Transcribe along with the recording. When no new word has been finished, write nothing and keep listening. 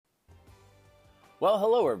Well,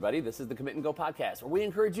 hello, everybody. This is the Commit and Go podcast, where we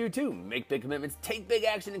encourage you to make big commitments, take big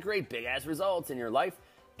action, and create big-ass results in your life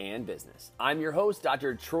and business. I'm your host,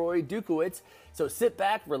 Dr. Troy Dukowitz. So sit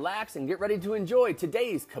back, relax, and get ready to enjoy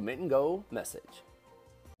today's Commit and Go message.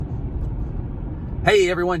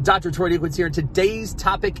 Hey, everyone. Dr. Troy Dukowitz here. Today's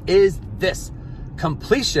topic is this: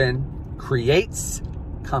 completion creates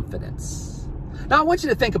confidence. Now, I want you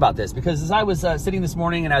to think about this, because as I was sitting this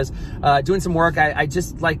morning and I was doing some work,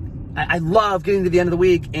 I love getting to the end of the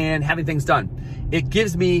week and having things done. It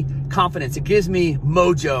gives me confidence. It gives me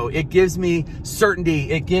mojo. It gives me certainty.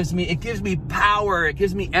 It gives me power. It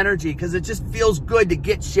gives me energy, because it just feels good to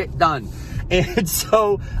get shit done. And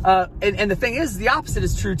so, and the thing is, the opposite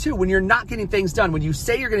is true too. When you're not getting things done, when you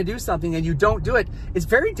say you're going to do something and you don't do it, it's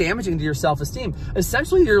very damaging to your self-esteem.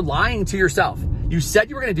 Essentially, you're lying to yourself. You said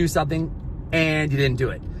you were going to do something and you didn't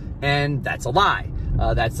do it. And that's a lie.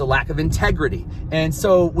 That's a lack of integrity. And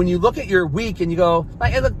so when you look at your week and you go,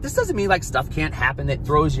 hey, look, this doesn't mean like stuff can't happen that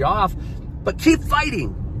throws you off, but keep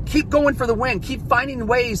fighting. Keep going for the win. Keep finding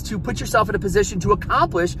ways to put yourself in a position to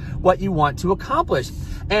accomplish what you want to accomplish.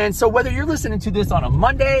 And so whether you're listening to this on a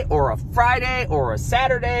Monday or a Friday or a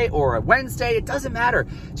Saturday or a Wednesday, it doesn't matter.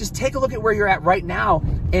 Just take a look at where you're at right now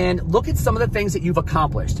and look at some of the things that you've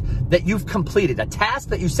accomplished, that you've completed, a task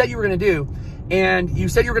that you said you were going to do, and you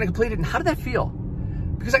said you were going to complete it. And how did that feel?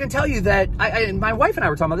 Because I can tell you that my wife and I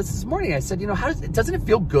were talking about this morning. I said, doesn't it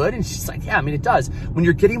feel good? And she's like, yeah, I mean, it does. When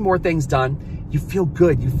you're getting more things done, you feel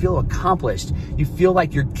good. You feel accomplished. You feel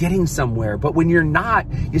like you're getting somewhere. But when you're not,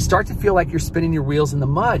 you start to feel like you're spinning your wheels in the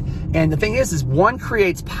mud. And the thing is one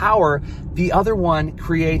creates power. The other one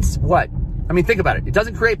creates what? I mean, think about it. It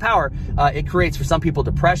doesn't create power. It creates, for some people,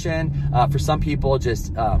 depression. For some people,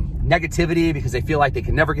 just negativity, because they feel like they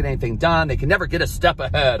can never get anything done. They can never get a step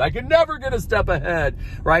ahead. I can never get a step ahead,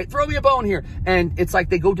 right? Throw me a bone here. And it's like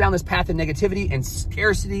they go down this path of negativity and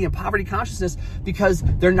scarcity and poverty consciousness because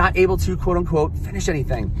they're not able to, quote unquote, finish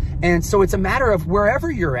anything. And so it's a matter of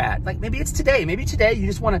wherever you're at. Like maybe it's today. Maybe today you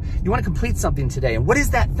just want to complete something today. And what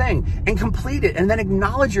is that thing? And complete it. And then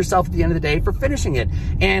acknowledge yourself at the end of the day for finishing it.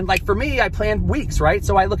 And like for me, I plan weeks, right?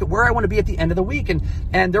 So I look at where I want to be at the end of the week. And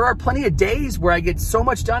there are plenty of days where I get so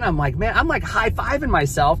much done. I'm like, man, I'm like high-fiving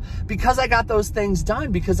myself because I got those things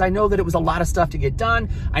done, because I know that it was a lot of stuff to get done.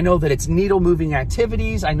 I know that it's needle-moving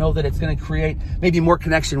activities. I know that it's going to create maybe more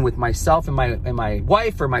connection with myself and my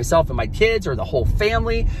wife, or myself and my kids, or the whole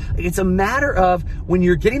family. It's a matter of when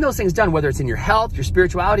you're getting those things done, whether it's in your health, your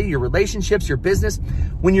spirituality, your relationships, your business,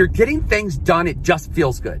 when you're getting things done, it just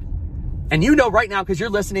feels good. And you know right now, because you're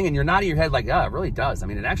listening and you're nodding your head like, yeah, it really does. I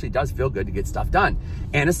mean, it actually does feel good to get stuff done.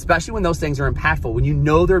 And especially when those things are impactful, when you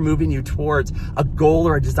know they're moving you towards a goal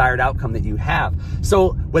or a desired outcome that you have.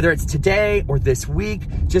 So whether it's today or this week,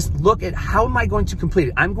 just look at, how am I going to complete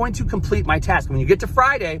it? I'm going to complete my task. When you get to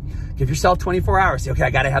Friday, give yourself 24 hours. Say, okay,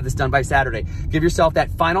 I got to have this done by Saturday. Give yourself that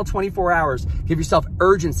final 24 hours. Give yourself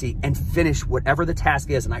urgency and finish whatever the task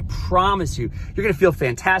is. And I promise you, you're going to feel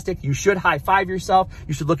fantastic. You should high five yourself.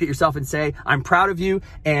 You should look at yourself and say, I'm proud of you,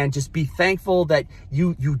 and just be thankful that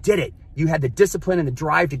you did it. You had the discipline and the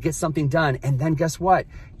drive to get something done. And then guess what?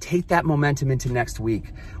 Take that momentum into next week.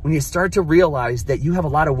 When you start to realize that you have a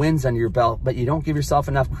lot of wins under your belt, but you don't give yourself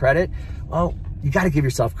enough credit, well, you got to give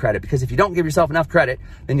yourself credit, because if you don't give yourself enough credit,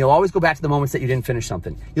 then you'll always go back to the moments that you didn't finish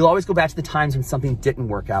something. You'll always go back to the times when something didn't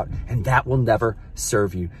work out, and that will never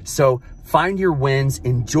serve you. So find your wins,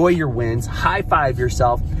 enjoy your wins, high five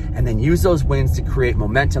yourself, and then use those wins to create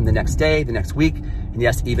momentum the next day, the next week, and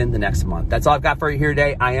yes, even the next month. That's all I've got for you here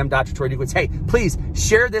today. I am Dr. Troy Dukowitz. Hey, please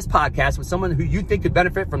share this podcast with someone who you think could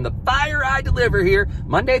benefit from the fire I deliver here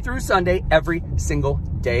Monday through Sunday, every single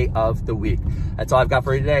day of the week. That's all I've got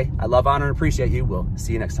for you today. I love, honor, and appreciate you. We'll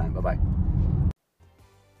see you next time. Bye-bye.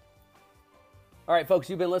 All right, folks,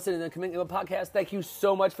 you've been listening to the Commit and Go podcast. Thank you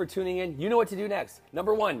so much for tuning in. You know what to do next.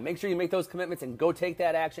 Number one, make sure you make those commitments and go take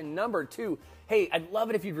that action. Number two, hey, I'd love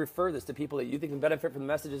it if you'd refer this to people that you think can benefit from the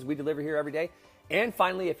messages we deliver here every day. And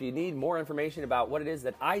finally, if you need more information about what it is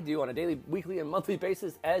that I do on a daily, weekly, and monthly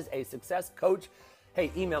basis as a success coach,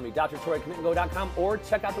 hey, email me, drtroy@commitandgo.com, or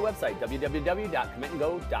check out the website,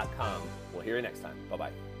 www.commitandgo.com. We'll hear you next time.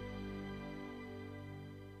 Bye-bye.